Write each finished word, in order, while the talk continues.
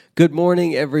Good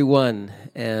morning, everyone,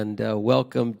 and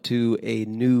welcome to a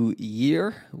new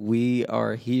year. We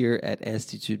are here at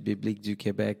Institut Biblique du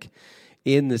Québec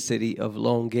in the city of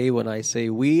Longueuil. When I say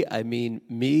we, I mean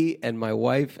me and my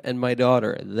wife and my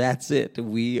daughter. That's it.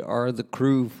 We are the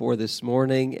crew for this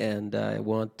morning, and I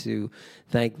want to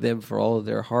thank them for all of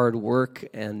their hard work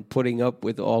and putting up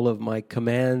with all of my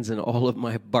commands and all of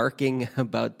my barking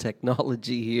about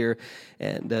technology here.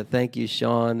 And thank you,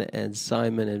 Sean and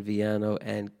Simon and Viano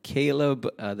and Caleb.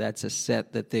 That's a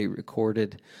set that they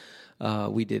recorded.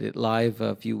 We did it live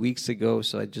a few weeks ago,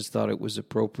 so I just thought it was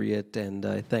appropriate, and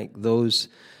I thank those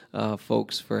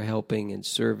folks for helping and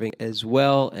serving as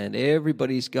well. And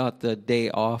everybody's got the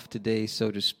day off today, so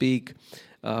to speak,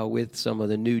 with some of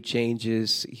the new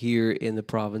changes here in the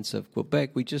province of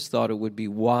Quebec. We just thought it would be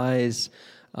wise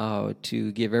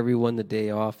to give everyone the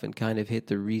day off and kind of hit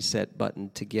the reset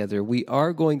button together. We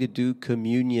are going to do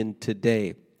communion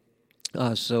today.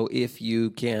 So if you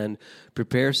can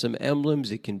prepare some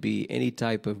emblems, it can be any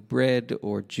type of bread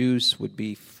or juice would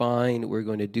be fine. We're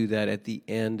going to do that at the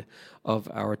end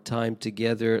of our time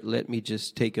together. Let me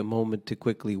just take a moment to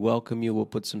quickly welcome you. We'll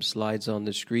put some slides on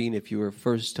the screen. If you're a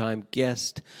first-time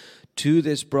guest to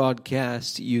this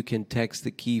broadcast, you can text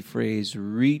the key phrase,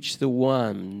 reach the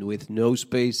one, with no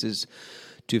spaces,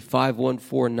 to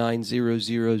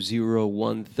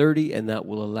 514-900-0130, and that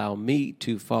will allow me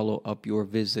to follow up your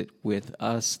visit with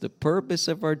us. The purpose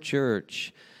of our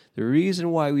church, the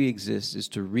reason why we exist, is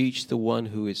to reach the one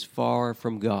who is far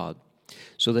from God,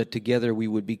 so that together we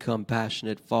would become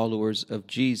passionate followers of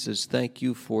Jesus. Thank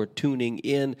you for tuning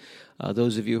in.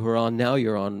 Those of you who are on now,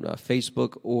 you're on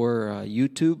Facebook or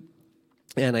YouTube.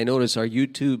 And I notice our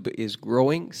YouTube is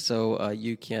growing, so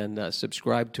you can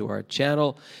subscribe to our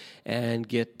channel and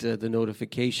get the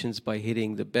notifications by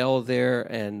hitting the bell there,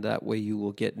 and that way you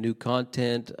will get new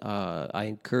content. I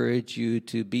encourage you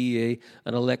to be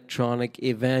an electronic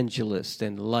evangelist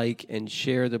and like and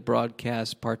share the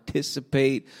broadcast,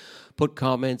 participate. Put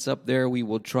comments up there. We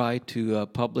will try to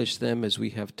publish them as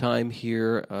we have time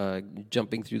here.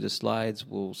 Jumping through the slides,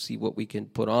 we'll see what we can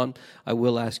put on. I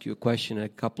will ask you a question in a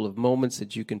couple of moments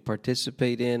that you can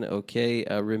participate in. Okay.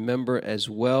 Remember as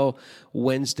well,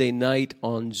 Wednesday night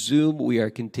on Zoom, we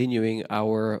are continuing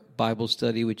our Bible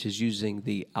study, which is using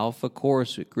the Alpha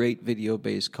course with great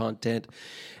video-based content.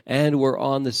 And we're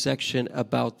on the section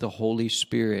about the Holy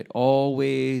Spirit.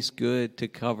 Always good to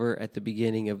cover at the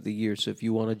beginning of the year. So if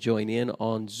you want to join in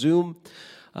on Zoom,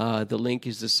 the link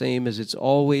is the same as it's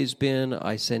always been.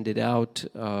 I send it out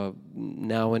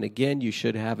now and again. You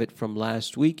should have it from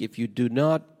last week. If you do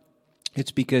not,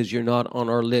 it's because you're not on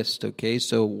our list, okay?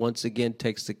 So once again,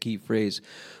 text the key phrase,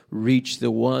 reach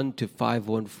the one, to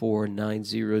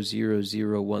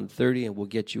 514-900-0130, and we'll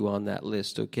get you on that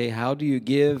list, okay? How do you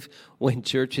give when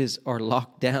churches are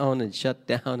locked down and shut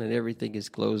down and everything is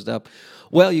closed up?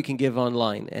 Well, you can give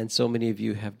online, and so many of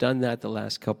you have done that the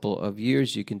last couple of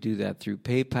years. You can do that through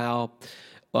PayPal.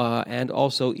 And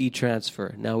also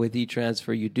e-transfer. Now with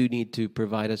e-transfer, you do need to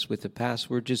provide us with a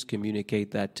password. Just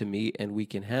communicate that to me and we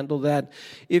can handle that.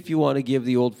 If you want to give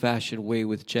the old-fashioned way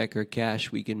with check or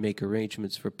cash, we can make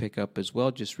arrangements for pickup as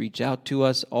well. Just reach out to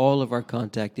us. All of our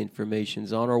contact information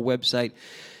is on our website,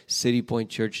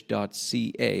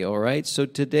 citypointchurch.ca. All right, so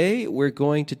today we're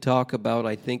going to talk about,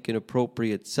 I think, an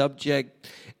appropriate subject,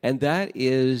 and that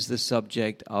is the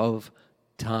subject of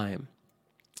time.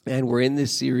 And we're in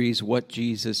this series, What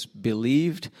Jesus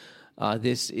Believed.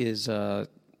 This is a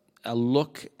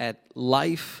look at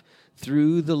life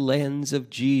through the lens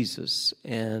of Jesus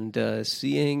and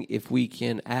seeing if we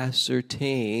can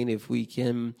ascertain, if we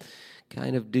can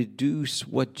kind of deduce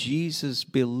what Jesus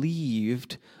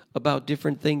believed about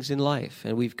different things in life.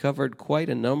 And we've covered quite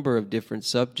a number of different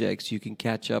subjects. You can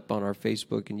catch up on our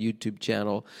Facebook and YouTube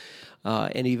channel.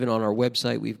 And even on our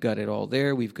website, we've got it all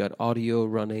there. We've got audio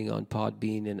running on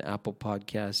Podbean and Apple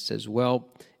Podcasts as well,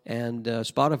 and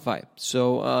Spotify.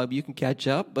 So you can catch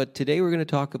up. But today we're going to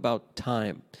talk about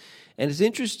time. And it's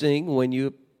interesting when you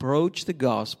approach the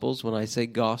Gospels. When I say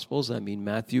Gospels, I mean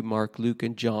Matthew, Mark, Luke,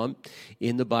 and John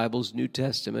in the Bible's New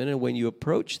Testament. And when you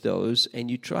approach those and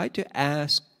you try to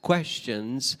ask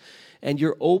questions, and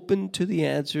you're open to the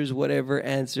answers, whatever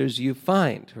answers you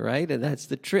find, right? And that's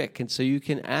the trick. And so you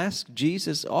can ask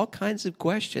Jesus all kinds of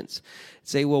questions.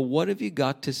 Say, well, what have you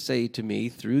got to say to me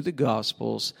through the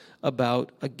Gospels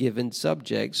about a given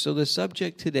subject? So the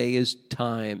subject today is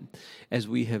time, as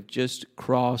we have just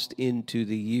crossed into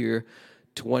the year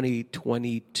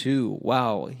 2022.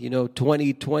 Wow,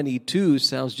 2022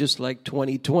 sounds just like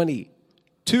 2020.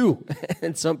 2.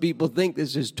 And some people think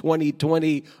this is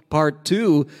 2020 part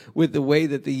 2 with the way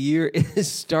that the year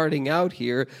is starting out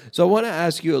here. So I want to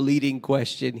ask you a leading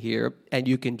question here, and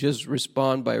you can just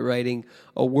respond by writing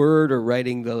a word or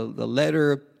writing the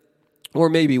letter, or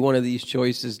maybe one of these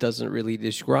choices doesn't really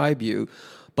describe you.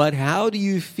 But how do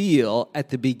you feel at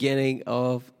the beginning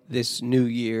of this new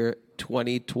year,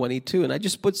 2022? And I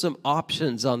just put some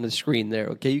options on the screen there,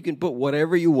 okay? You can put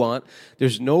whatever you want.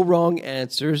 There's no wrong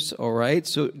answers, all right?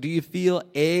 So do you feel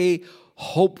A,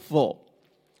 hopeful?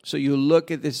 So you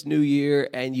look at this new year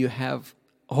and you have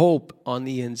hope on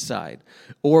the inside.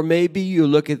 Or maybe you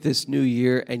look at this new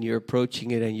year and you're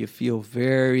approaching it and you feel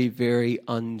very, very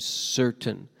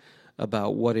uncertain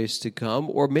about what is to come.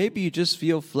 Or maybe you just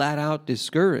feel flat out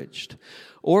discouraged.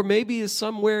 Or maybe it's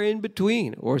somewhere in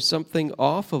between or something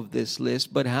off of this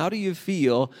list. But how do you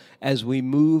feel as we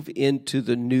move into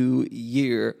the new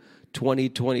year,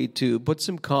 2022? Put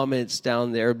some comments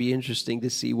down there. It'd be interesting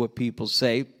to see what people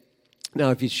say.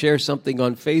 Now, if you share something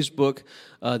on Facebook,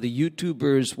 the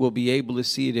YouTubers will be able to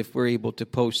see it if we're able to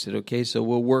post it, okay? So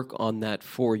we'll work on that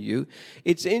for you.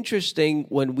 It's interesting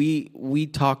when we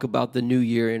talk about the new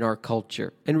year in our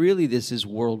culture, and really this is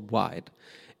worldwide.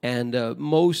 And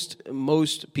most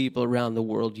people around the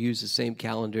world use the same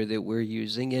calendar that we're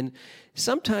using. And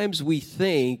sometimes we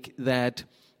think that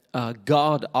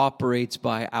God operates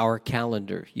by our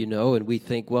calendar, and we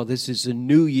think, well, this is a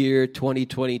new year,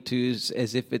 2022,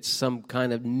 as if it's some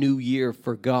kind of new year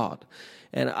for God.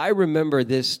 And I remember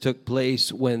this took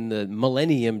place when the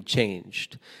millennium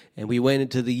changed, and we went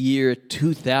into the year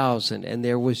 2000, and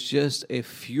there was just a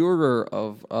furor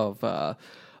of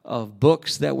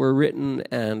books that were written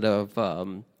and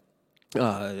of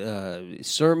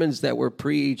sermons that were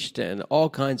preached and all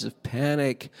kinds of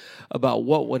panic about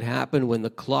what would happen when the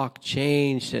clock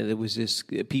changed. And it was this,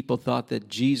 people thought that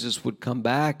Jesus would come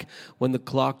back when the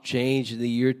clock changed in the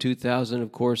year 2000,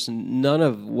 of course, and none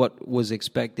of what was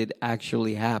expected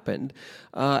actually happened,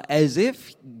 as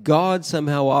if God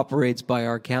somehow operates by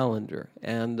our calendar.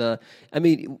 And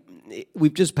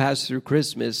we've just passed through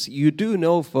Christmas. You do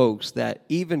know, folks, that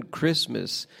even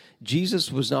Christmas,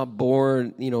 Jesus was not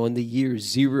born, in the year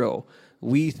 0.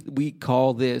 We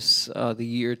call this the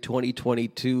year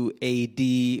 2022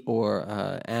 AD, or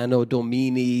Anno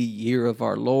Domini, year of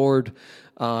our Lord.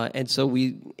 And so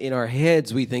in our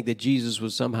heads, we think that Jesus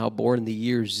was somehow born in the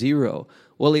year 0.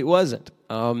 Well, it wasn't.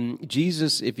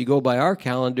 Jesus, if you go by our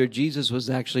calendar, Jesus was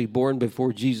actually born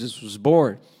before Jesus was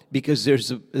born. Because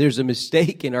there's a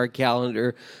mistake in our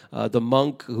calendar. The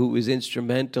monk who was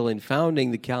instrumental in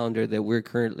founding the calendar that we're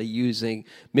currently using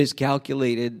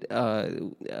miscalculated a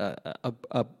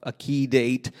key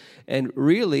date, and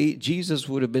really Jesus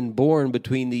would have been born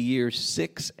between the years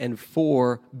 6 and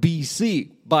 4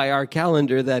 BC. By our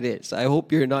calendar, that is. I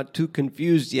hope you're not too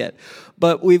confused yet.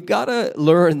 But we've got to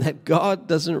learn that God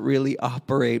doesn't really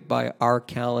operate by our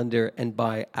calendar and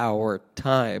by our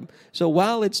time. So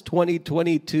while it's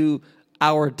 2022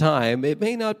 our time, it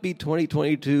may not be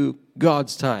 2022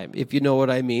 God's time, if you know what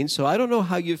I mean. So I don't know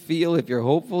how you feel, if you're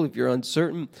hopeful, if you're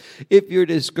uncertain, if you're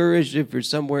discouraged, if you're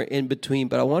somewhere in between.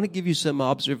 But I want to give you some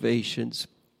observations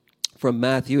from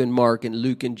Matthew and Mark and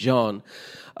Luke and John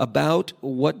about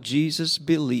what Jesus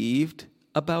believed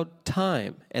about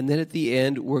time. And then at the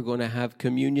end, we're going to have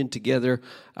communion together,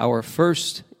 our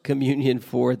first communion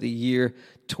for the year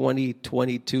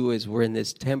 2022, as we're in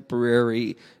this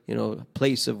temporary,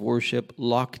 place of worship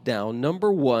lockdown.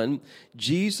 Number one,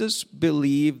 Jesus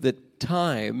believed that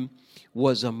time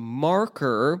was a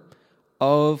marker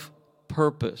of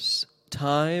purpose.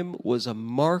 Time was a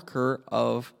marker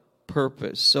of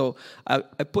purpose. So I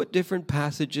put different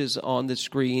passages on the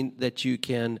screen that you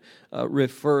can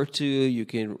refer to. You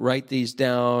can write these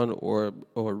down or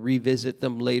revisit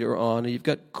them later on. And you've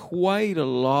got quite a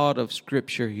lot of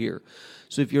scripture here.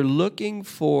 So if you're looking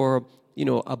for,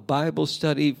 a Bible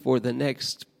study for the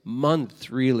next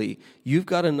month, really, you've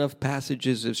got enough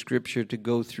passages of scripture to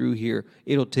go through here.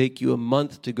 It'll take you a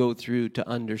month to go through to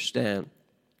understand.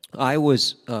 I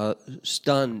was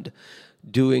stunned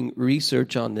doing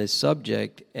research on this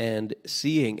subject and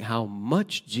seeing how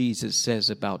much Jesus says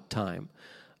about time.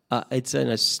 It's an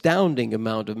astounding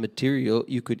amount of material.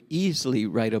 You could easily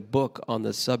write a book on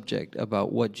the subject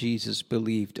about what Jesus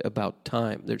believed about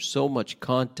time. There's so much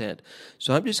content.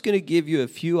 So I'm just going to give you a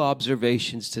few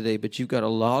observations today, but you've got a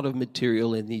lot of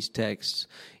material in these texts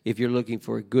if you're looking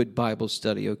for a good Bible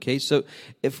study, okay? So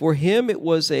for him, it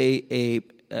was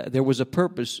there was a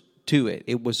purpose to it.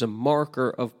 It was a marker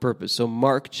of purpose. So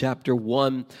Mark chapter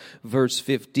 1, verse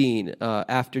 15,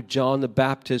 after John the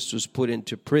Baptist was put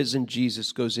into prison,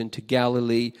 Jesus goes into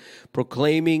Galilee,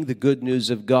 proclaiming the good news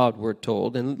of God, we're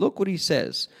told. And look what he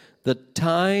says. The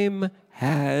time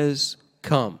has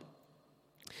come.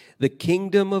 The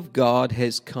kingdom of God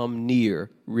has come near.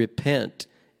 Repent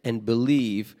and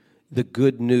believe the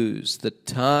good news. The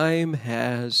time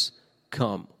has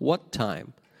come. What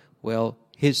time? Well,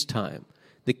 his time.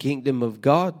 The kingdom of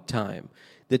God time.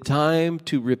 The time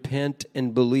to repent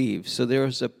and believe. So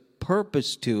there's a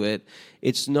purpose to it.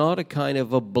 It's not a kind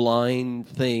of a blind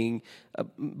thing,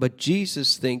 but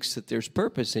Jesus thinks that there's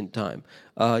purpose in time.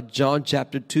 John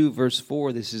chapter 2, verse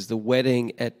 4, this is the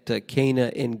wedding at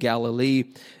Cana in Galilee,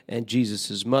 and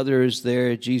Jesus' mother is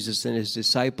there. Jesus and his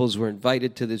disciples were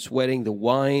invited to this wedding. The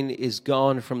wine is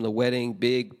gone from the wedding,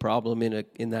 big problem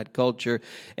in that culture.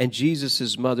 And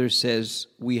Jesus' mother says,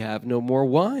 we have no more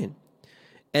wine.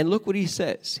 And look what he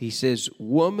says. He says,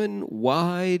 woman,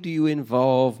 why do you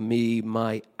involve me?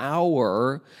 My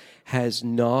hour has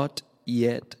not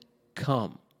yet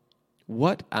come.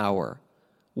 What hour?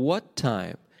 What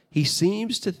time? He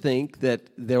seems to think that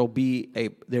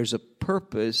there's a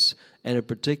purpose and a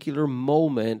particular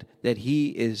moment that he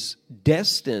is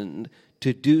destined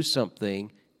to do something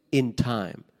in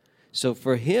time. So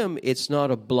for him, it's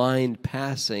not a blind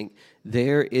passing.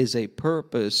 There is a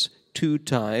purpose to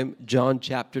time. John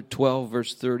chapter 12,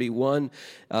 verse 31.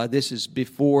 This is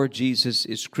before Jesus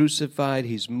is crucified.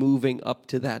 He's moving up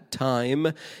to that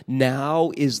time.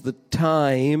 Now is the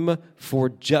time for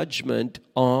judgment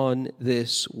on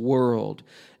this world.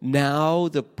 Now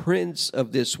the prince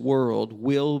of this world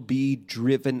will be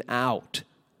driven out.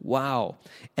 Wow.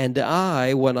 And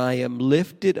I, when I am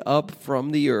lifted up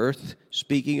from the earth,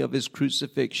 speaking of his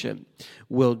crucifixion,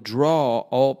 will draw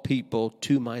all people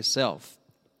to myself.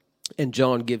 And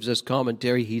John gives us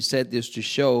commentary. He said this to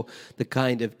show the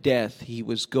kind of death he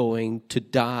was going to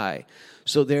die.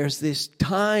 So there's this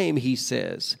time, he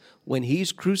says, when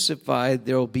he's crucified,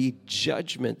 there will be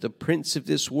judgment. The prince of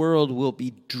this world will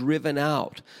be driven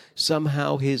out.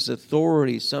 Somehow his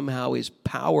authority, somehow his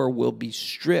power will be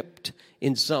stripped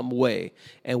in some way.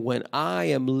 And when I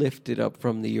am lifted up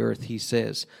from the earth, he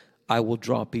says, I will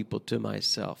draw people to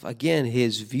myself. Again,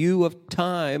 his view of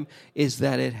time is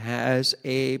that it has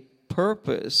a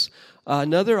purpose.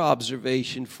 Another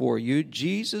observation for you,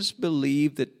 Jesus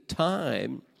believed that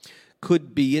time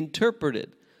could be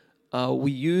interpreted.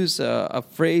 We use a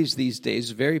phrase these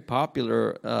days, very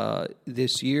popular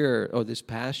this year or this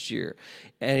past year,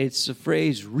 and it's the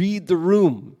phrase, read the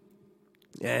room.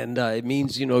 And it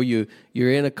means, you're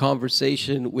in a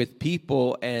conversation with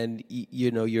people and,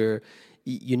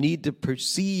 you need to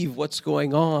perceive what's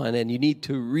going on, and you need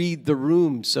to read the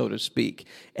room, so to speak.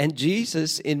 And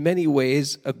Jesus, in many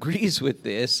ways, agrees with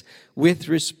this with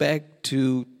respect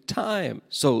to time.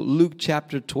 So Luke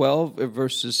chapter 12,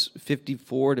 verses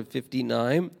 54 to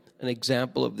 59, an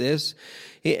example of this.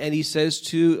 And he says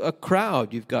to a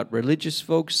crowd, you've got religious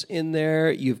folks in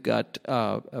there, you've got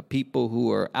people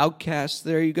who are outcasts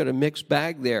there, you've got a mixed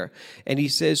bag there. And he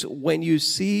says, when you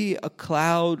see a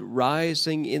cloud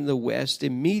rising in the west,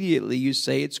 immediately you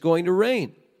say it's going to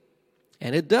rain.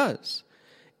 And it does.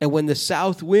 And when the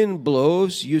south wind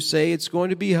blows, you say it's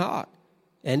going to be hot.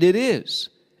 And it is.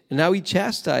 And now he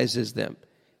chastises them.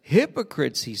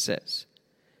 Hypocrites, he says.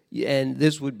 And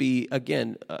this would be,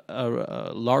 again,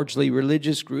 a largely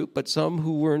religious group, but some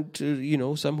who weren't,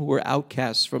 some who were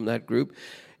outcasts from that group.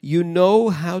 You know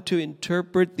how to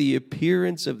interpret the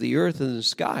appearance of the earth and the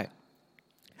sky.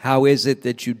 How is it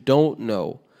that you don't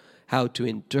know how to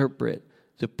interpret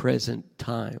the present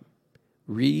time?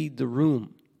 Read the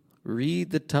room.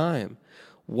 Read the time.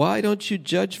 Why don't you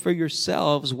judge for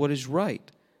yourselves what is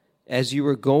right? As you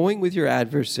are going with your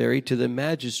adversary to the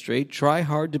magistrate, try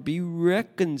hard to be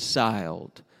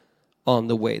reconciled on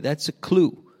the way. That's a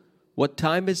clue. What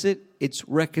time is it? It's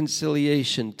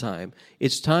reconciliation time.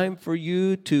 It's time for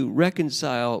you to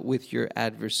reconcile with your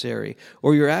adversary.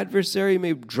 Or your adversary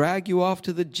may drag you off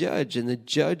to the judge, and the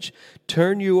judge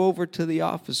turn you over to the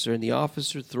officer, and the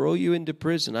officer throw you into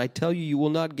prison. I tell you, you will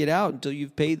not get out until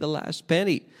you've paid the last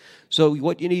penny. So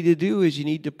what you need to do is you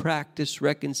need to practice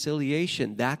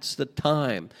reconciliation. That's the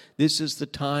time. This is the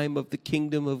time of the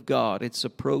kingdom of God. It's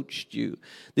approached you.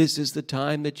 This is the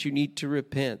time that you need to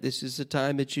repent. This is the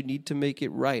time that you need to make it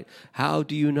right. How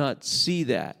do you not see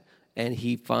that? And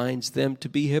he finds them to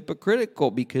be hypocritical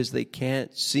because they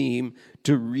can't seem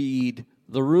to read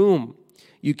the room.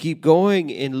 You keep going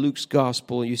in Luke's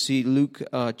gospel. You see Luke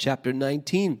chapter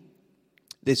 19.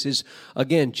 This is,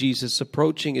 again, Jesus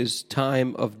approaching his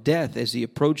time of death. As he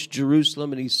approached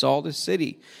Jerusalem and he saw the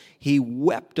city, He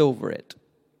wept over it.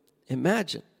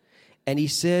 Imagine. And he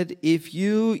said, if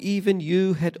you, even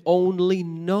you, had only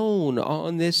known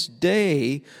on this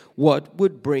day what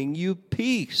would bring you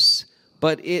peace,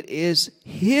 but it is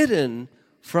hidden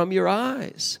from your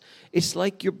eyes. It's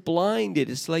like you're blinded.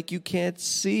 It's like you can't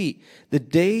see. The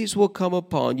days will come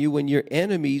upon you when your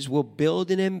enemies will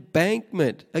build an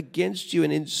embankment against you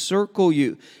and encircle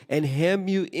you and hem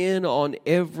you in on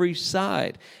every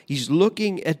side. He's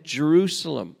looking at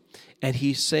Jerusalem. And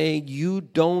he's saying, you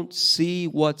don't see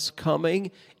what's coming,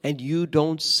 and you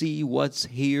don't see what's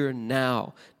here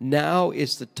now. Now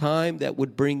is the time that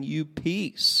would bring you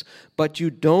peace, but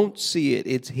you don't see it.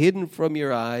 It's hidden from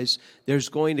your eyes. There's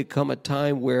going to come a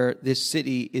time where this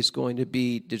city is going to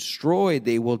be destroyed.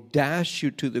 They will dash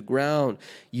you to the ground.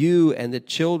 You and the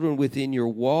children within your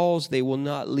walls, they will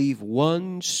not leave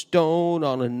one stone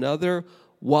on another.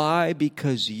 Why?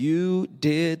 Because you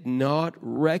did not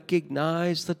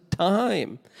recognize the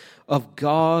time of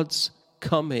God's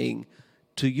coming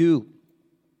to you.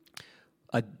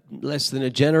 Less than a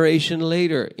generation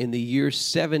later, in the year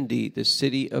 70, the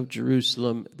city of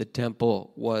Jerusalem, the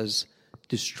temple, was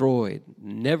destroyed,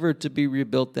 never to be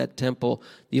rebuilt. That temple,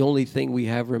 the only thing we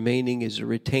have remaining is a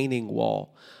retaining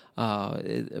wall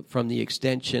from the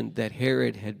extension that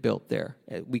Herod had built there.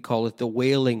 We call it the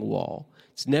Wailing Wall.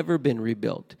 It's never been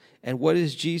rebuilt. And what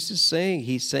is Jesus saying?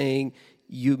 He's saying,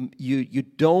 you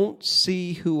don't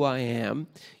see who I am.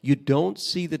 You don't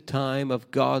see the time of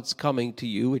God's coming to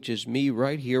you, which is me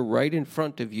right here, right in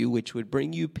front of you, which would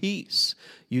bring you peace.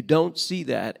 You don't see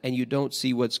that, and you don't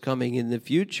see what's coming in the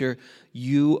future.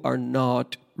 You are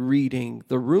not reading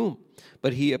the room.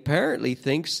 But he apparently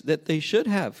thinks that they should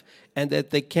have, and that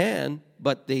they can,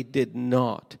 but they did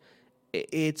not.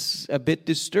 It's a bit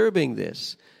disturbing,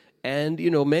 this. And,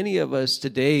 many of us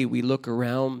today, we look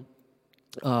around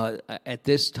at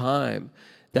this time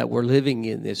that we're living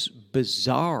in, this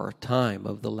bizarre time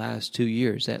of the last 2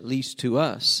 years, at least to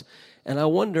us. And I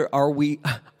wonder, are we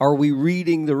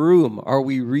reading the room? Are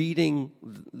we reading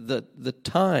the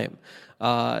time?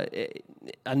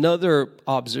 Another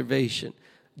observation,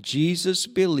 Jesus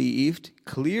believed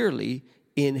clearly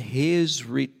in his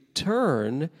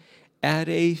return at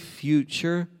a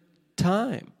future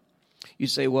time. You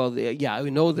say, well, yeah,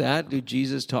 we know that.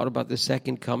 Jesus taught about the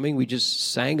second coming. We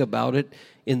just sang about it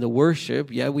in the worship.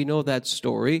 Yeah, we know that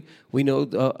story. We know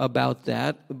about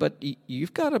that. But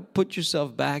you've got to put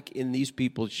yourself back in these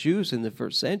people's shoes in the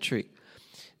first century.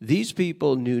 These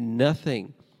people knew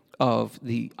nothing of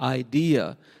the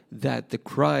idea that the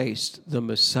Christ, the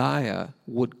Messiah,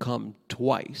 would come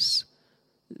twice.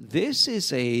 This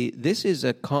is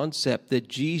a concept that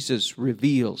Jesus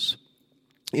reveals.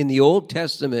 In the Old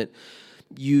Testament,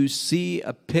 you see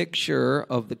a picture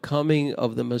of the coming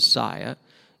of the Messiah.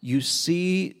 You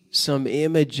see some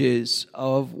images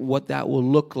of what that will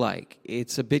look like.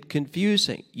 It's a bit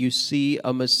confusing. You see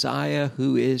a Messiah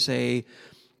who is a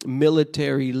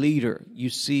military leader. You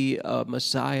see a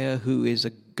Messiah who is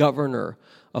a governor,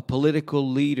 a political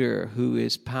leader who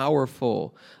is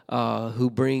powerful, who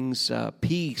brings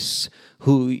peace,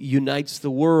 who unites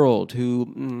the world,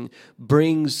 who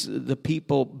brings the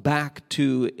people back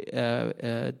to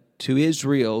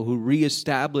Israel, who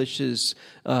reestablishes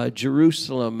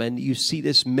Jerusalem. And you see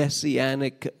this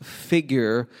messianic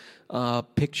figure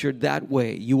pictured that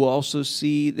way. You also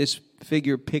see this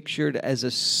figure pictured as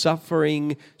a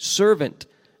suffering servant.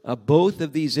 Both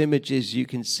of these images you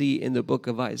can see in the book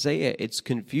of Isaiah. It's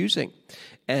confusing.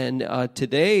 And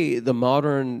today, the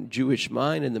modern Jewish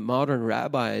mind and the modern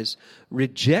rabbis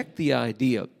reject the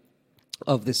idea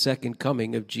of the second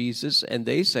coming of Jesus, and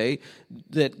they say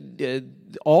that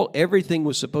everything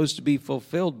was supposed to be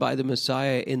fulfilled by the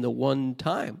Messiah in the one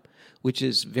time, which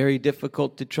is very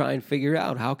difficult to try and figure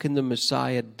out. How can the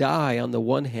Messiah die on the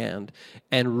one hand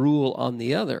and rule on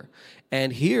the other?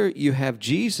 And here you have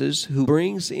Jesus who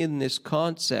brings in this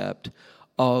concept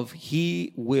of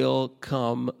he will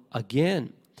come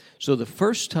again. So the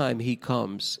first time he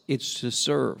comes, it's to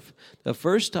serve. The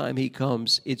first time he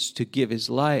comes, it's to give his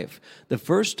life. The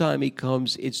first time he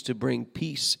comes, it's to bring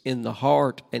peace in the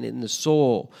heart and in the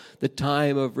soul. The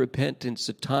time of repentance,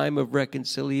 the time of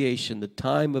reconciliation, the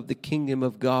time of the kingdom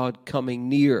of God coming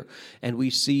near. And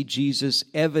we see Jesus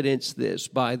evidence this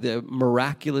by the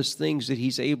miraculous things that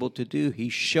he's able to do.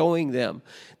 He's showing them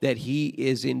that he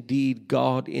is indeed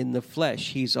God in the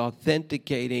flesh. He's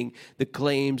authenticating the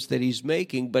claims that he's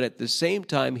making, but at the same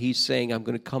time, he's saying, I'm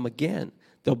going to come again.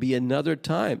 There'll be another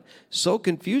time. So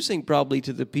confusing probably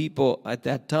to the people at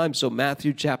that time. So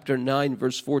Matthew chapter 9,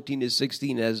 verse 14 to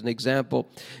 16 as an example.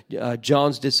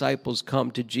 John's disciples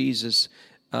come to Jesus.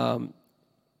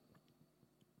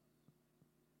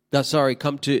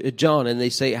 come to John, and they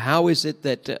say, how is it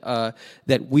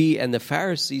that we and the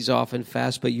Pharisees often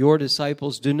fast, but your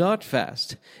disciples do not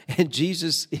fast? And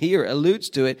Jesus here alludes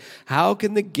to it. How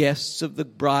can the guests of the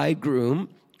bridegroom,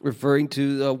 referring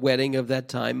to the wedding of that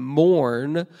time,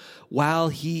 mourn while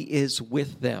he is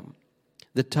with them?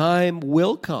 The time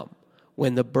will come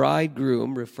when the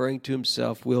bridegroom, referring to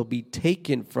himself, will be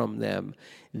taken from them.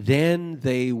 Then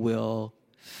they will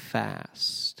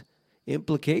fast.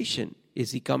 Implication,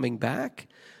 is he coming back?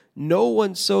 No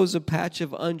one sews a patch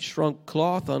of unshrunk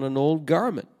cloth on an old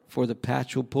garment, for the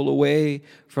patch will pull away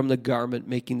from the garment,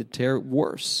 making the tear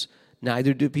worse.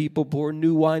 Neither do people pour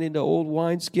new wine into old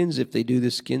wineskins. If they do,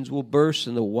 the skins will burst,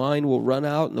 and the wine will run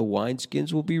out, and the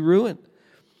wineskins will be ruined.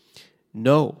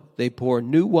 No, they pour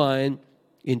new wine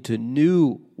into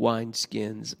new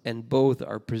wineskins, and both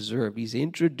are preserved. He's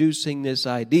introducing this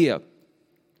idea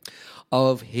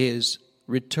of his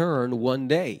return one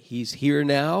day. He's here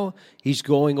now. He's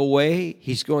going away.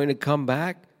 He's going to come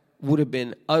back. Would have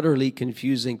been utterly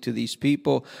confusing to these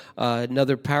people.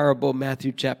 Another parable,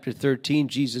 Matthew chapter 13,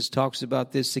 Jesus talks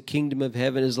about this. The kingdom of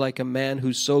heaven is like a man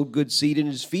who sowed good seed in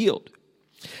his field.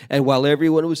 And while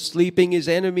everyone was sleeping, his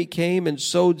enemy came and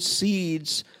sowed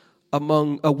weeds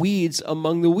among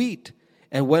the wheat,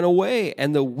 and went away.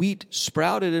 And the wheat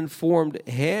sprouted and formed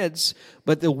heads,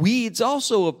 but the weeds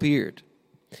also appeared.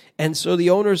 And so the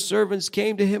owner's servants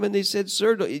came to him and they said,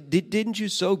 Sir, didn't you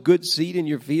sow good seed in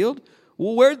your field?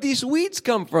 Well, where'd these weeds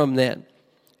come from then?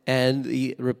 And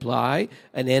the reply,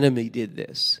 an enemy did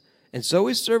this. And so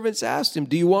his servants asked him,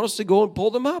 do you want us to go and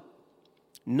pull them up?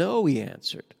 No, he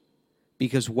answered,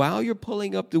 because while you're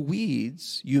pulling up the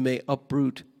weeds, you may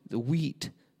uproot the wheat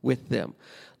with them.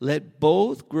 Let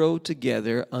both grow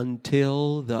together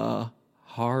until the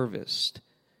harvest.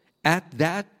 At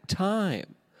that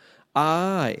time,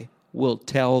 I will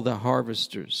tell the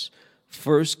harvesters,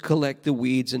 first collect the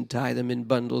weeds and tie them in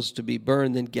bundles to be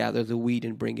burned, then gather the wheat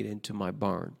and bring it into my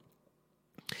barn.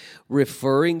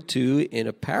 Referring to, in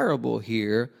a parable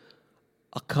here,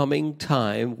 a coming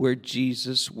time where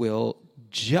Jesus will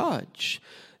judge.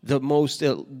 The most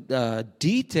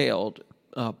detailed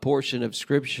portion of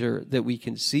Scripture that we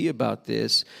can see about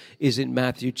this is in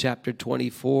Matthew chapter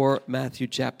 24, Matthew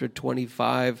chapter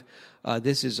 25.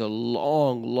 This is a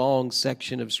long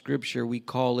section of Scripture. We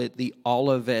call it the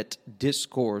Olivet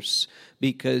Discourse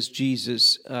because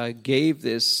Jesus gave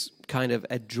this kind of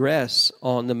address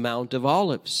on the Mount of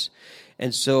Olives.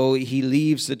 And so he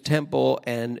leaves the temple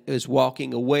and is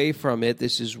walking away from it.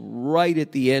 This is right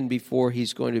at the end before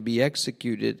he's going to be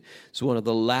executed. It's one of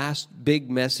the last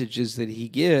big messages that he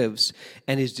gives.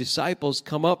 And his disciples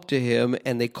come up to him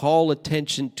and they call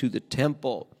attention to the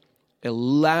temple.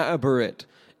 Elaborate,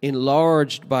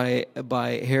 enlarged by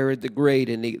Herod the Great.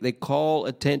 And they call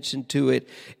attention to it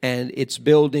and its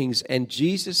buildings. And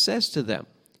Jesus says to them,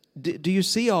 do you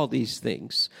see all these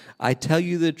things? I tell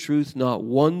you the truth, not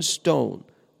one stone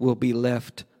will be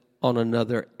left on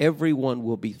another. Everyone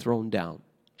will be thrown down.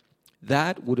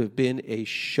 That would have been a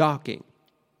shocking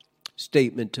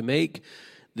statement to make.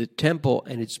 The temple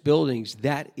and its buildings,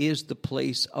 that is the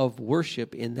place of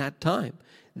worship in that time.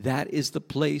 That is the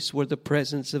place where the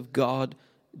presence of God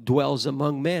dwells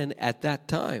among men at that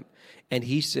time. And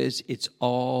he says it's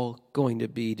all going to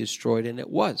be destroyed, and it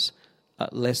was.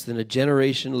 Less than a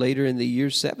generation later in the year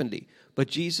 70. But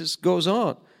Jesus goes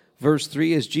on. Verse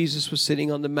 3, as Jesus was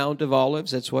sitting on the Mount of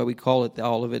Olives, that's why we call it the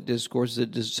Olivet Discourse, the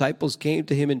disciples came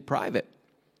to him in private.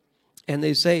 And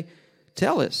they say,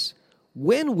 tell us,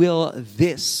 when will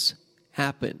this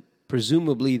happen?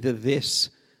 Presumably the this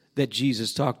that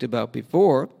Jesus talked about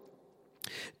before.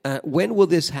 When will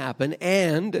this happen?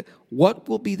 And what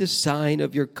will be the sign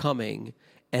of your coming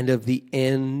and of the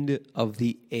end of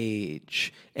the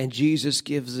age? And Jesus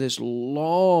gives this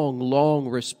long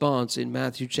response in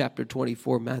Matthew chapter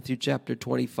 24, Matthew chapter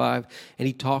 25, and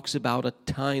he talks about a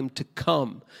time to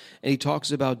come. And he talks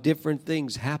about different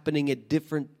things happening at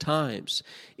different times.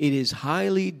 It is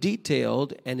highly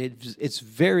detailed, and it's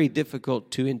very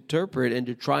difficult to interpret and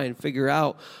to try and figure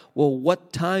out, well,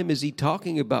 what time is he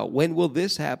talking about? When will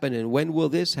this happen and when will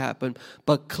this happen?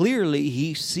 But clearly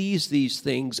he sees these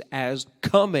things as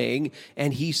coming,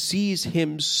 and he sees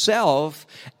himself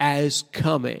as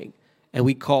coming. And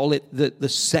we call it the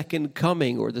second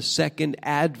coming or the second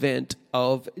advent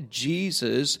of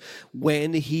Jesus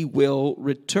when he will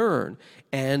return.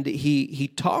 And he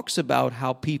talks about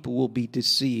how people will be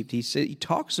deceived. He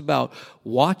talks about,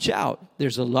 watch out.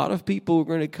 There's a lot of people who are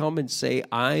going to come and say,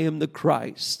 I am the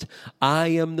Christ. I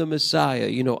am the Messiah.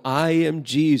 I am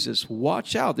Jesus.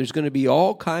 Watch out. There's going to be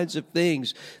all kinds of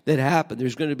things that happen.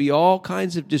 There's going to be all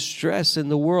kinds of distress in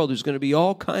the world. There's going to be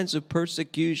all kinds of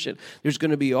persecution. There's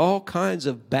going to be all kinds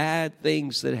of bad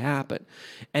things that happen.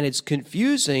 And it's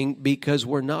confusing because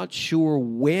we're not sure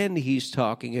when he's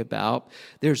talking about.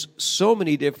 There's so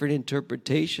many different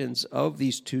interpretations of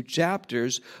these two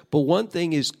chapters, but one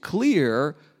thing is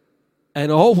clear,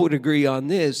 and all would agree on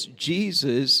this: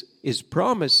 Jesus is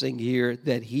promising here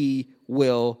that he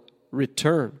will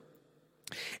return.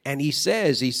 And he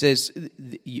says,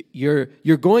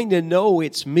 you're going to know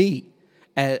it's me.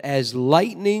 As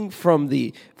lightning from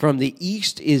the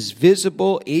east is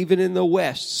visible even in the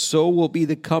west, so will be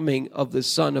the coming of the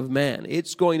Son of Man.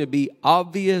 It's going to be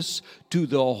obvious to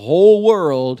the whole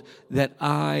world that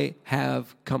I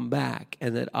have come back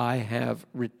and that I have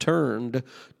returned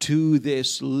to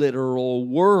this literal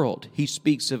world. He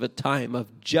speaks of a time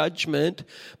of judgment,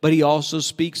 but he also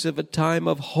speaks of a time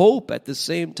of hope at the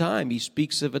same time. He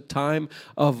speaks of a time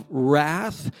of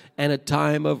wrath and a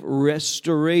time of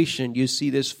restoration. You see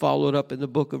this followed up in the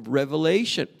book of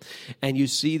Revelation, and you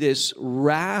see this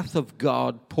wrath of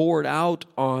God poured out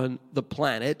on the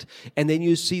planet, and then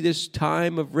you see this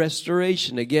time of restoration.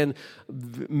 Again,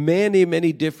 many,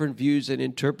 many different views and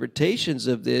interpretations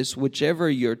of this. Whichever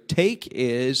your take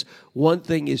is, one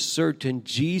thing is certain: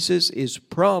 Jesus is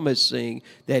promising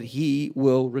that he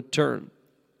will return.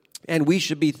 And we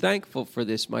should be thankful for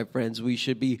this, my friends. We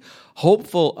should be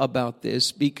hopeful about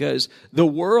this, because the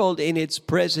world in its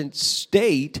present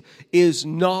state is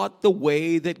not the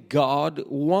way that God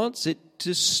wants it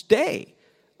to stay.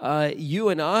 You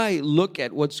and I look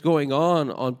at what's going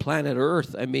on planet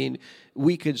Earth. I mean,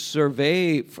 we could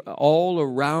survey all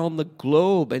around the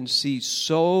globe and see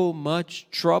so much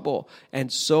trouble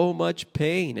and so much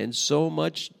pain and so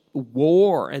much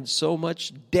war and so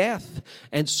much death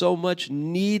and so much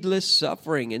needless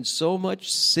suffering and so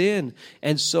much sin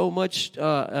and so much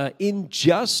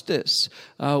injustice.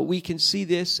 We can see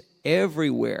this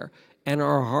everywhere, and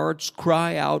our hearts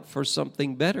cry out for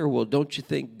something better. Well, don't you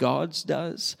think God's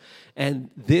does? And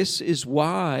this is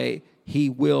why he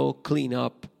will clean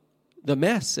up the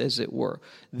mess, as it were.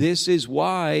 This is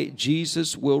why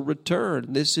Jesus will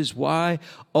return. This is why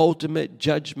ultimate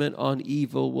judgment on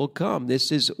evil will come.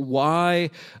 This is why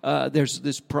there's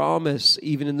this promise,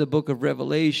 even in the book of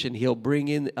Revelation, he'll bring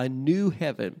in a new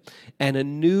heaven and a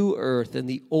new earth, and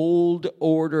the old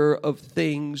order of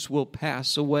things will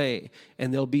pass away,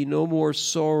 and there'll be no more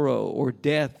sorrow or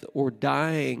death or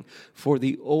dying, for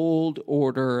the old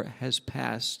order has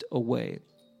passed away.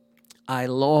 I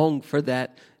long for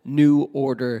that new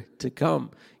order to come.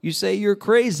 You say, you're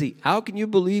crazy. How can you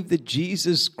believe that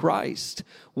Jesus Christ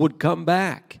would come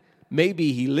back?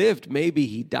 Maybe he lived, maybe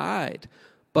he died,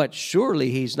 but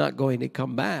surely he's not going to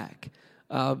come back.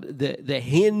 The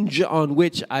hinge on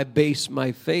which I base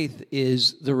my faith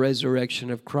is the resurrection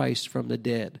of Christ from the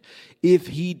dead. If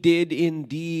he did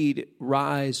indeed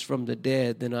rise from the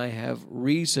dead, then I have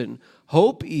reason,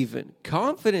 hope even,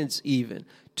 confidence even,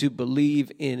 to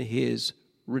believe in his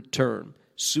return.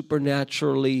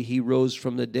 Supernaturally, he rose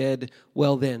from the dead.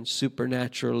 Well, then,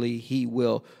 supernaturally, he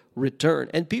will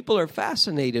return. And people are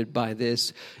fascinated by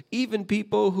this. Even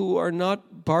people who are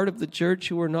not part of the church,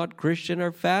 who are not Christian,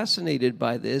 are fascinated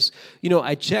by this.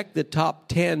 I checked the top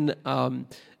 10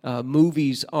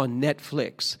 movies on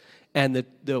Netflix, and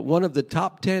the one of the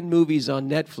top 10 movies on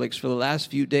Netflix for the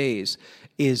last few days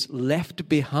is Left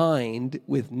Behind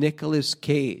with Nicolas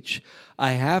Cage.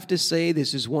 I have to say,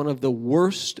 this is one of the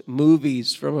worst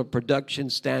movies from a production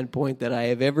standpoint that I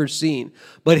have ever seen.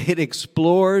 But it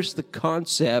explores the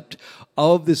concept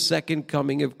of the second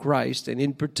coming of Christ, and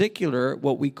in particular,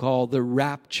 what we call the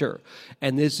rapture.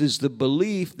 And this is the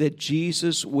belief that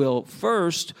Jesus will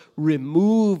first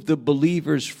remove the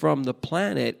believers from the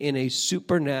planet in a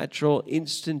supernatural,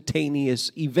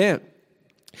 instantaneous event.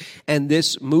 And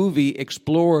this movie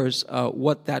explores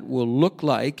what that will look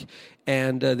like,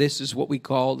 and this is what we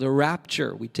call the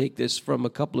rapture. We take this from a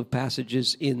couple of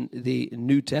passages in the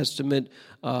New Testament,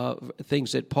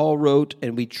 things that Paul wrote,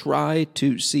 and we try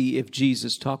to see if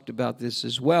Jesus talked about this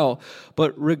as well.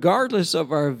 But regardless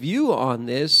of our view on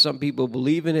this, some people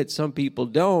believe in it, some people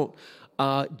don't,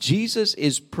 Jesus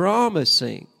is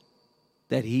promising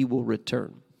that he will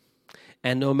return.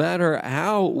 And no matter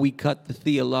how we cut the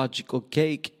theological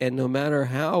cake, and no matter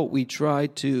how we try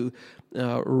to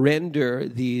render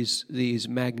these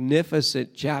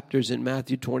magnificent chapters in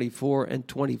Matthew 24 and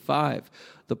 25.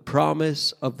 The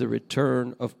promise of the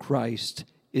return of Christ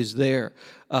is there.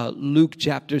 Luke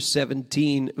chapter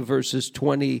 17, verses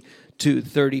 20 to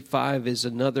 35 is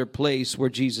another place where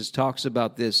Jesus talks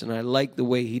about this, and I like the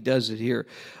way he does it here.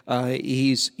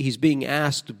 He's being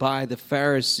asked by the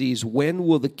Pharisees, when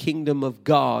will the kingdom of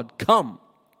God come?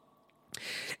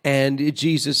 And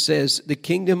Jesus says, the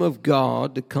kingdom of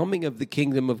God, the coming of the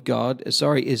kingdom of God,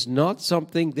 is not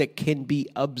something that can be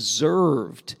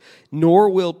observed, nor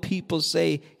will people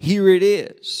say, here it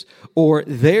is, or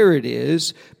there it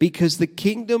is, because the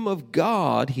kingdom of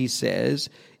God, he says,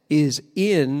 is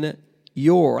in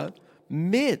your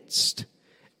midst.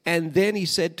 And then he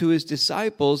said to his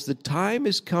disciples, the time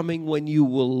is coming when you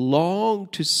will long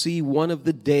to see one of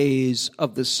the days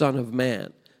of the Son of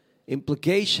Man.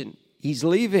 Implication, he's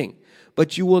leaving,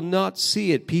 but you will not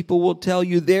see it. People will tell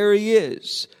you, there he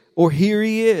is, or here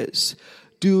he is.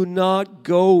 Do not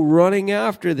go running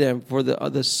after them, for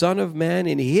the Son of Man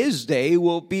in his day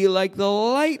will be like the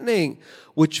lightning,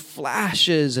 which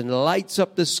flashes and lights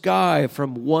up the sky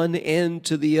from one end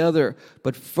to the other.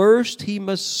 But first he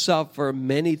must suffer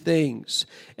many things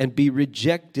and be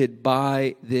rejected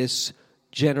by this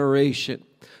generation,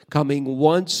 coming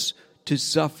once to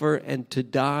suffer and to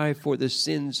die for the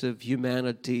sins of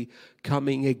humanity,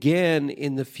 coming again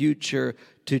in the future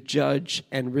to judge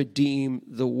and redeem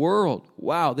the world.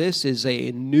 Wow, this is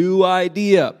a new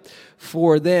idea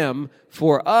for them.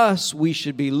 For us, we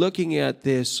should be looking at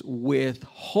this with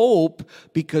hope,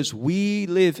 because we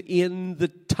live in the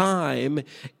time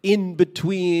in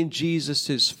between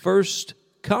Jesus' first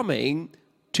coming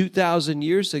 2,000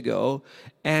 years ago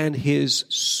and his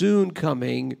soon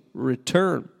coming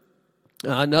return.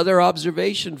 Another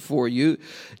observation for you,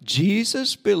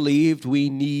 Jesus believed we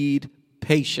need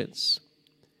patience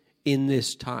in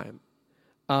this time.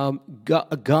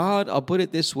 God, I'll put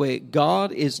it this way,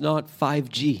 God is not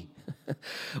 5G.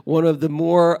 One of the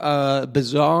more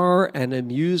bizarre and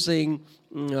amusing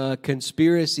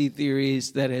conspiracy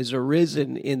theories that has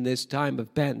arisen in this time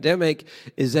of pandemic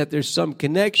is that there's some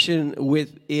connection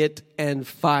with it and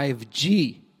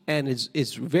 5G. And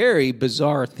it's very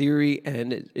bizarre theory,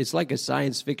 and it's like a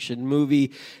science fiction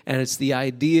movie, and it's the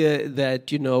idea that,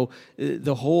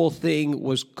 the whole thing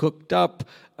was cooked up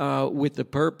with the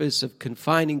purpose of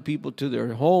confining people to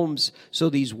their homes so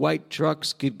these white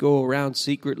trucks could go around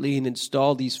secretly and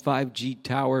install these 5G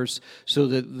towers so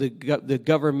that the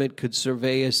government could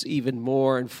survey us even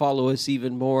more and follow us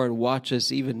even more and watch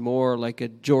us even more, like a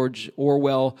George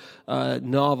Orwell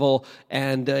novel.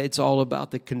 And it's all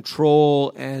about the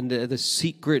control and the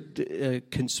secret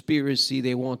conspiracy.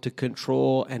 They want to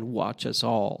control and watch us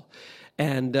all.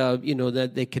 And,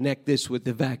 that they connect this with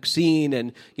the vaccine.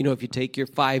 And, if you take your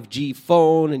 5G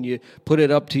phone and you put it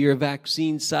up to your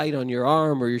vaccine site on your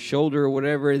arm or your shoulder or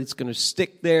whatever, it's going to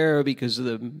stick there because of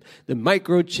the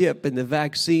microchip and the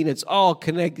vaccine. It's all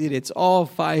connected. It's all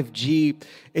 5G.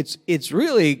 It's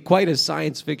really quite a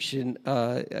science fiction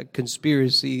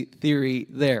conspiracy theory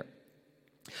there.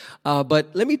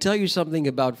 But let me tell you something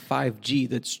about 5G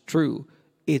that's true.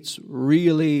 It's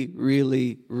really,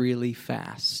 really, really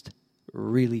fast.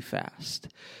 Really fast.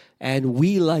 And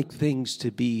we like things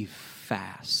to be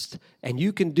fast. And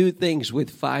you can do things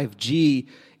with 5G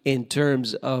in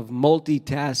terms of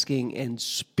multitasking and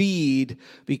speed,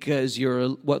 because your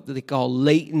what they call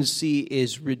latency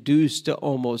is reduced to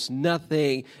almost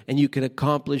nothing, and you can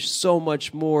accomplish so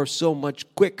much more, so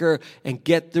much quicker, and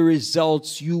get the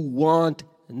results you want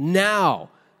now,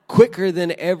 quicker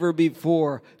than ever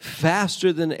before,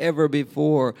 faster than ever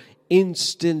before,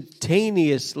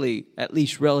 instantaneously, at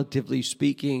least relatively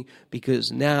speaking,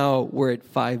 because now we're at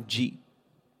 5G.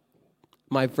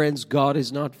 My friends, God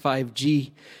is not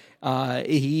 5G.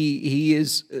 He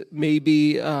is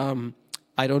maybe, I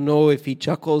don't know if he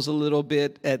chuckles a little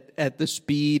bit at the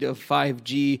speed of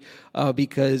 5G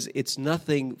because it's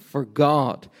nothing for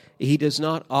God. He does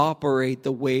not operate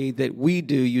the way that we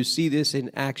do. You see this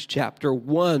in Acts chapter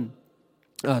 1.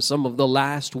 Some of the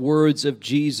last words of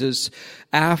Jesus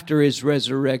after his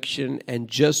resurrection and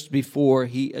just before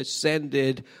he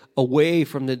ascended away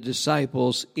from the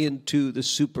disciples into the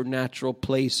supernatural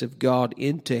place of God,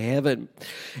 into heaven.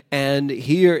 And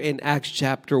here in Acts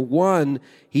chapter 1,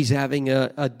 he's having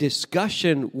a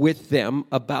discussion with them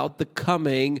about the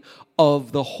coming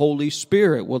of the Holy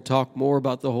Spirit. We'll talk more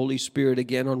about the Holy Spirit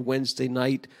again on Wednesday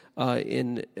night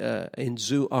in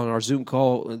Zoom, on our Zoom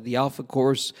call, the Alpha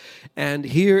Course. And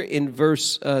here in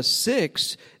verse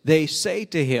 6, they say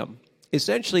to him,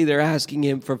 essentially they're asking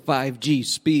him for 5G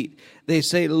speed. They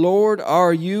say, Lord,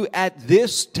 are you at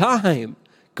this time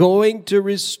going to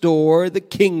restore the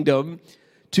kingdom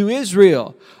to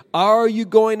Israel? Are you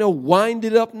going to wind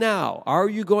it up now? Are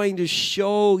you going to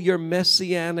show your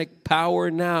messianic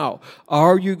power now?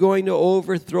 Are you going to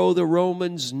overthrow the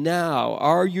Romans now?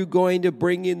 Are you going to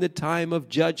bring in the time of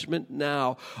judgment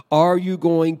now? Are you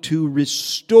going to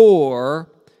restore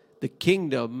the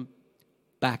kingdom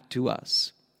back to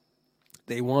us?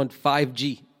 They want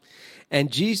 5G.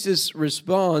 And Jesus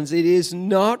responds, it is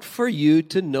not for you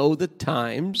to know the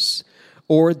times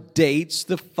or dates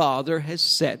the Father has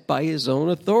set by his own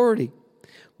authority.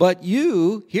 But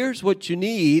here's what you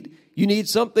need. You need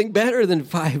something better than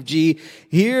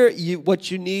 5G.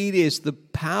 What you need is the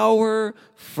power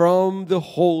from the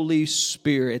Holy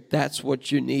Spirit. That's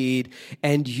what you need.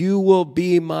 And you will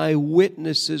be my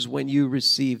witnesses when you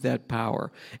receive that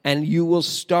power. And you will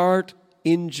start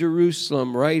in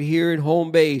Jerusalem, right here in home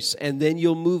base, and then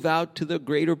you'll move out to the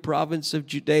greater province of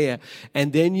Judea,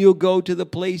 and then you'll go to the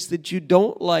place that you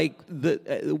don't like,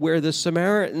 where the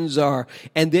Samaritans are,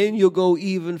 and then you'll go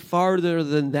even farther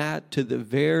than that to the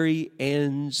very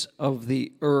ends of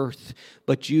the earth.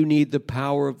 But you need the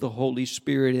power of the Holy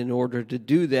Spirit in order to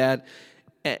do that.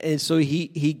 And so he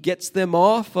gets them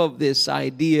off of this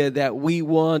idea that we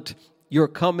want your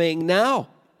coming now.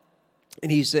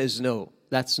 And he says, no.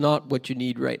 That's not what you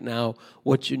need right now.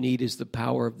 What you need is the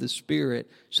power of the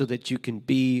Spirit so that you can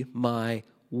be my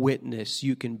witness.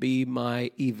 You can be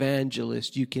my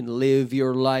evangelist. You can live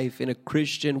your life in a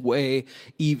Christian way,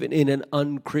 even in an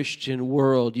unchristian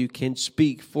world. You can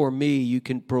speak for me. You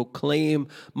can proclaim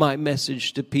my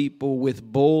message to people with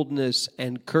boldness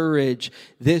and courage.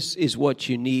 This is what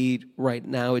you need right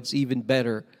now. It's even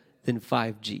better than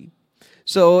 5G.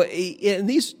 So, and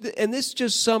this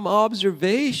just some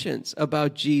observations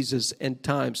about Jesus and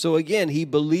time. So again, he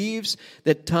believes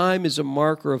that time is a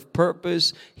marker of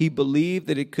purpose. He believed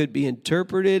that it could be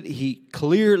interpreted. He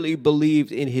clearly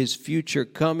believed in his future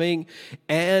coming.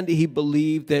 And he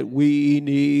believed that we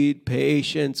need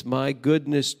patience. My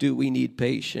goodness, do we need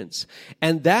patience?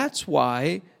 And that's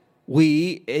why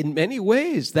in many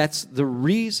ways, that's the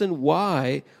reason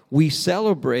why we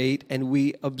celebrate and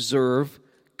we observe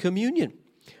communion,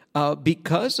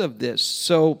 because of this.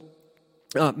 So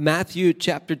Matthew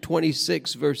chapter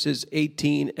 26 verses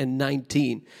 18 and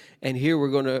 19, and here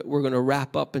we're going to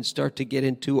wrap up and start to get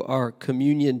into our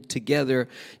communion together.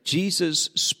 Jesus,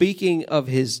 speaking of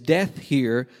his death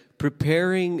here,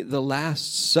 preparing the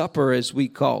Last Supper as we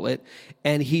call it,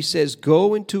 and he says,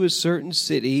 go into a certain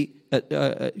city.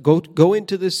 Go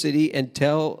into the city and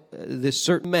tell this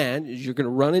certain man, you're going to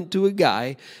run into a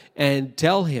guy, and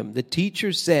tell him, the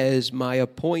teacher says, my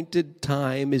appointed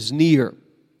time is near.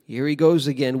 Here he goes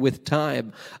again with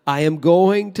time. I am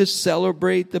going to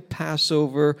celebrate the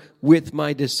Passover with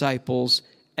my disciples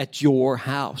at your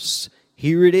house.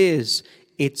 Here it is.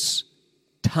 It's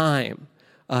time.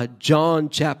 John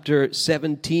chapter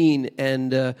 17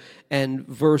 and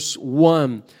verse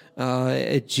 1.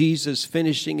 Jesus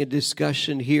finishing a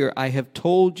discussion here. I have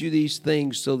told you these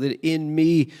things so that in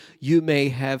me you may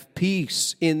have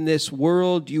peace. In this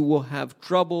world you will have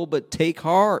trouble, but take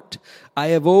heart. I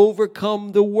have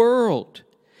overcome the world.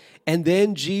 And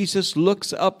then Jesus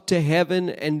looks up to heaven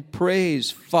and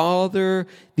prays, Father,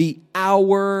 the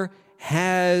hour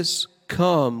has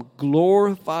come.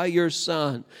 Glorify your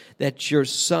Son, that your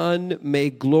Son may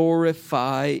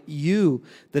glorify you.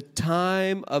 The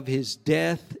time of his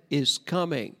death is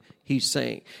coming, he's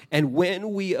saying. And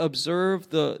when we observe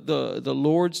the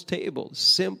Lord's table,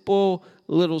 simple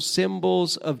little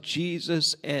symbols of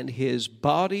Jesus and his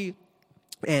body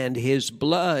and his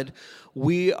blood,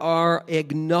 we are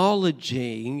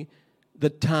acknowledging the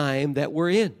time that we're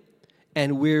in.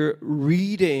 And we're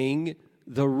reading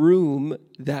the room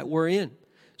that we're in.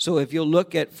 So if you'll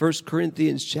look at 1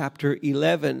 Corinthians chapter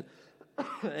 11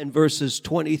 and verses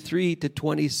 23 to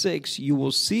 26, you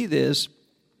will see this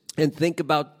and think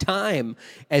about time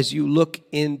as you look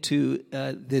into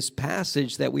this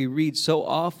passage that we read so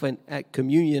often at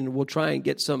communion. We'll try and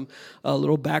get some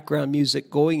little background music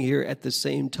going here at the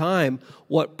same time.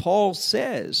 What Paul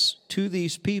says to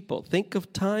these people, think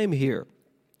of time here.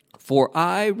 For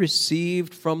I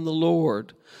received from the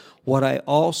Lord what I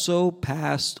also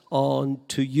passed on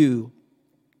to you.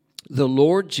 The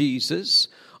Lord Jesus,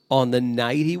 on the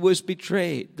night he was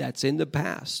betrayed, that's in the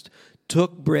past,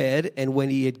 took bread, and when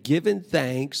he had given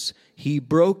thanks, he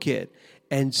broke it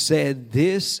and said,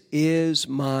 this is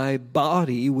my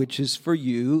body, which is for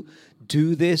you.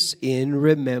 Do this in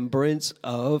remembrance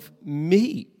of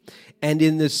me. And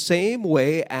in the same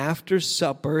way, after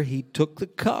supper, he took the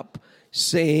cup,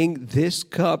 saying, "This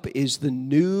cup is the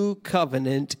new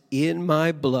covenant in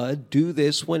my blood. Do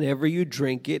this whenever you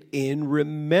drink it in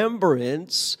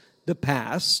remembrance," the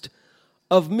past,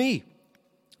 "of me.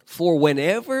 For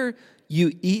whenever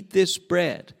you eat this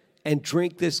bread and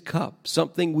drink this cup,"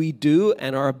 something we do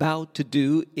and are about to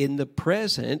do in the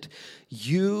present,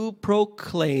 "you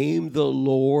proclaim the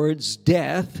Lord's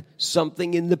death,"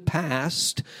 something in the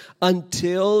past,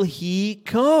 "until he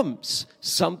comes,"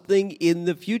 something in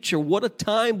the future. What a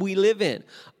time we live in.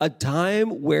 A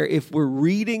time where, if we're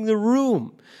reading the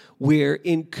room, we're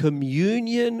in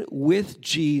communion with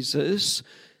Jesus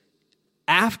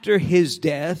after his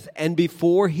death and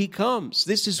before he comes.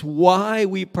 This is why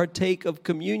we partake of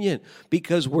communion,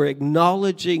 because we're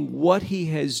acknowledging what he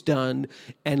has done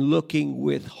and looking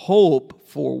with hope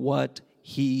for what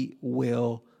he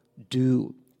will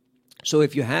do. So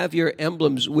if you have your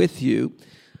emblems with you,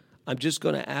 I'm just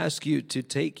going to ask you to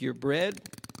take your bread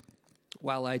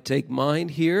while I take mine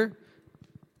here.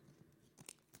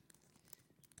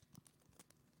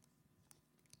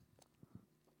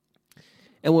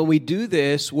 And when we do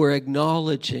this, we're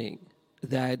acknowledging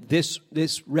that this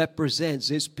represents,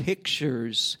 this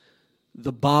pictures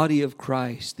the body of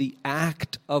Christ, the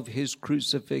act of his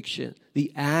crucifixion,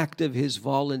 the act of his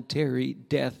voluntary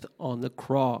death on the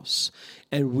cross.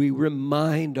 And we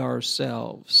remind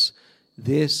ourselves,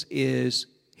 this is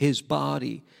his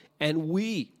body. And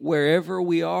we, wherever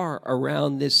we are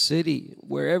around this city,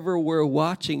 wherever we're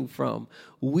watching from,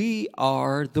 we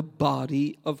are the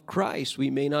body of Christ. We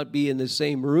may not be in the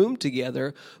same room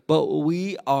together, but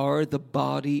we are the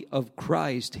body of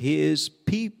Christ, his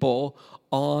people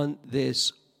on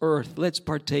this earth. Let's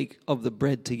partake of the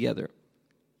bread together.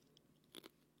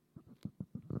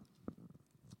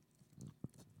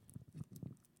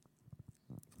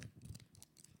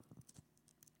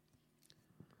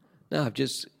 Now, I've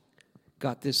just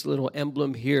got this little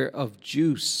emblem here of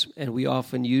juice, and we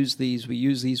often use these. We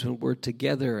use these when we're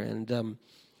together, and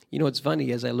it's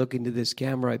funny, as I look into this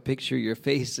camera, I picture your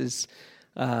faces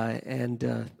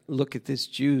and look at this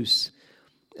juice.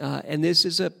 And this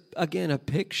is, again, a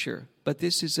picture, but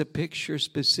this is a picture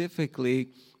specifically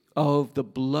of the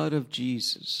blood of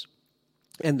Jesus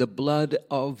and the blood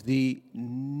of the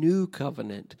new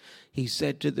covenant. He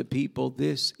said to the people,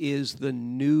 "This is the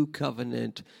new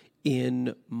covenant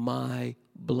in my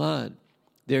blood."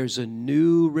 There's a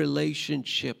new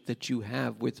relationship that you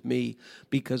have with me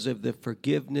because of the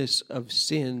forgiveness of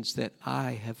sins that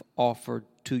I have offered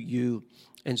to you.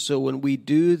 And so when we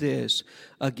do this,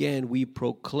 again, we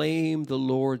proclaim the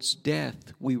Lord's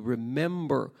death. We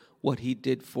remember what he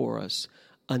did for us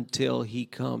until he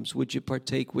comes. Would you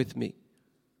partake with me?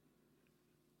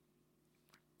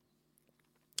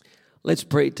 Let's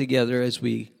pray together as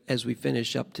we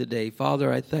finish up today.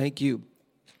 Father, I thank you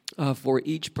for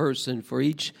each person, for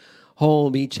each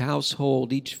home, each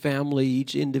household, each family,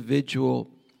 each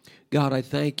individual. God, I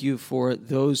thank you for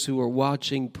those who are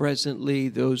watching presently,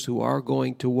 those who are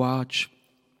going to watch.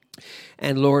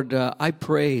 And Lord, I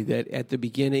pray that at the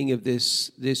beginning of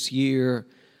this year,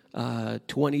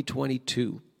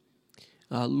 2022,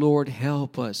 Lord,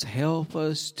 help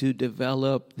us to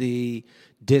develop the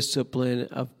discipline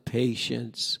of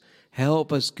patience.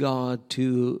 Help us, God,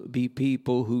 to be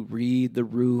people who read the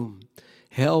room.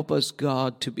 Help us,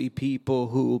 God, to be people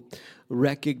who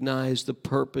recognize the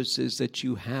purposes that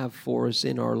you have for us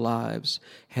in our lives.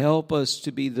 Help us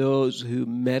to be those who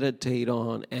meditate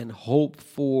on and hope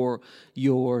for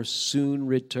your soon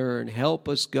return. Help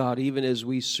us, God, even as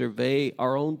we survey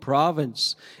our own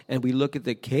province and we look at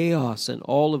the chaos and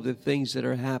all of the things that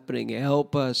are happening.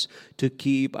 Help us to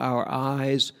keep our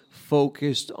eyes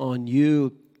focused on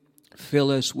you.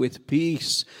 Fill us with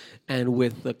peace and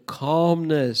with the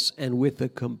calmness and with the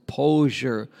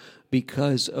composure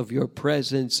because of your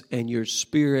presence and your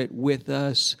Spirit with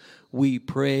us. We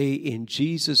pray in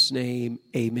Jesus' name,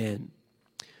 amen.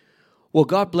 Well,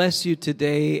 God bless you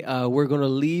today. We're going to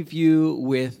leave you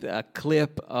with a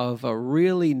clip of a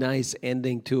really nice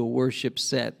ending to a worship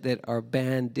set that our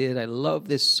band did. I love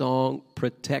this song,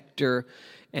 Protector.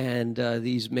 And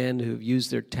these men who've used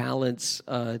their talents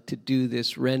to do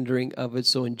this rendering of it.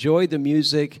 So enjoy the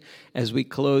music as we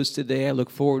close today. I look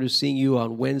forward to seeing you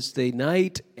on Wednesday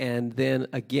night and then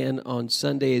again on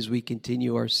Sunday as we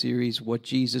continue our series, What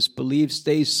Jesus Believes.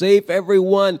 Stay safe,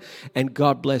 everyone, and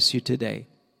God bless you today.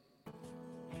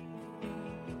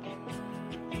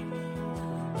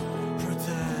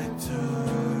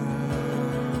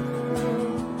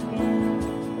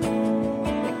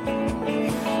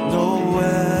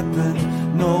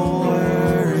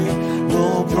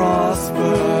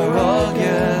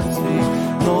 Against me,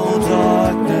 no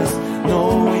darkness,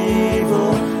 no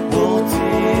evil will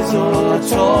or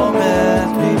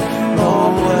torment me. No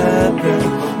weapon,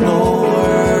 no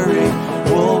worry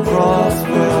will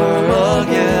prosper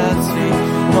against me.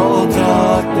 No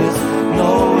darkness,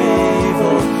 no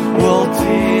evil will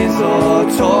tease or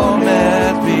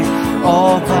torment me.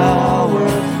 All power,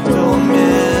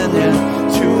 dominion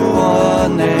to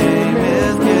one name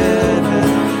is given.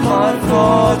 My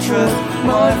fortress,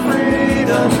 my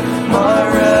freedom, my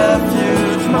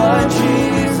refuge, my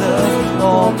Jesus.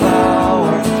 All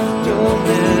power,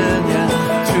 dominion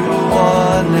to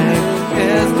one name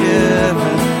is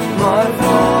given. My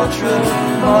fortress,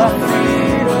 my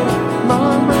freedom,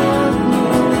 my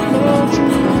refuge, my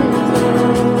Jesus.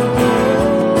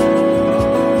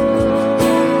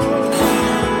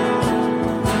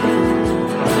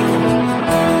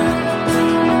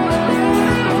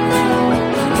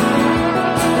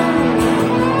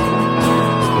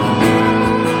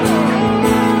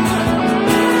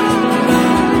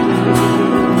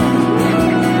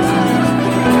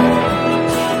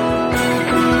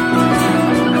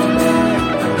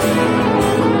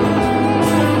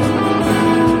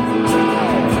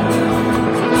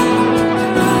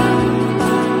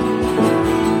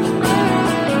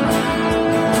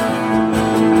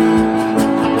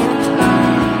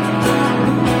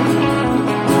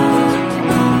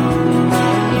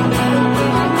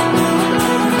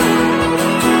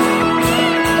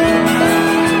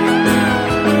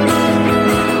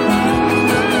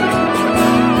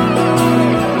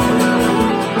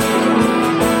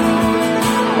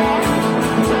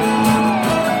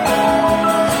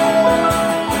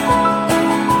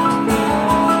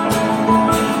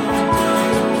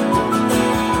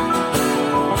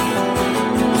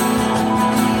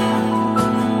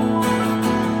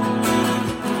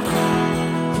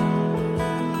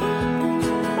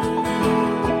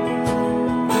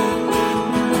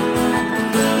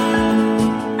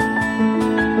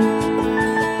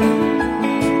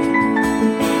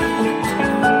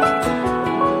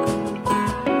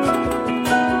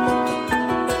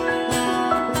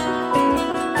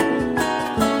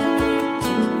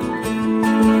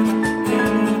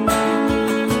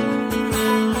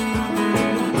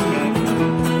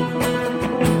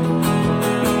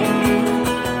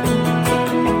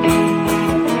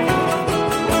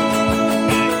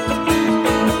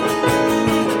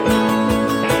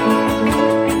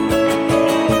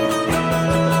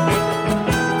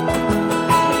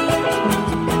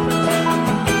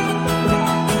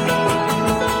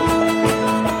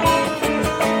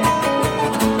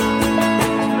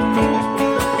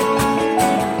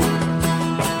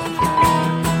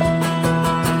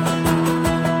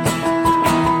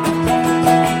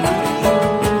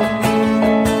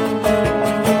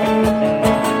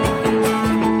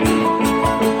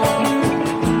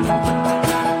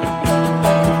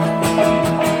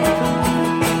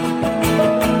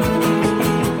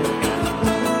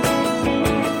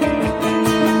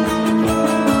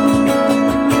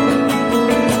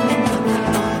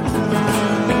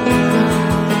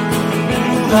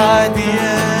 Hide me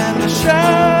in the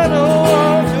shadow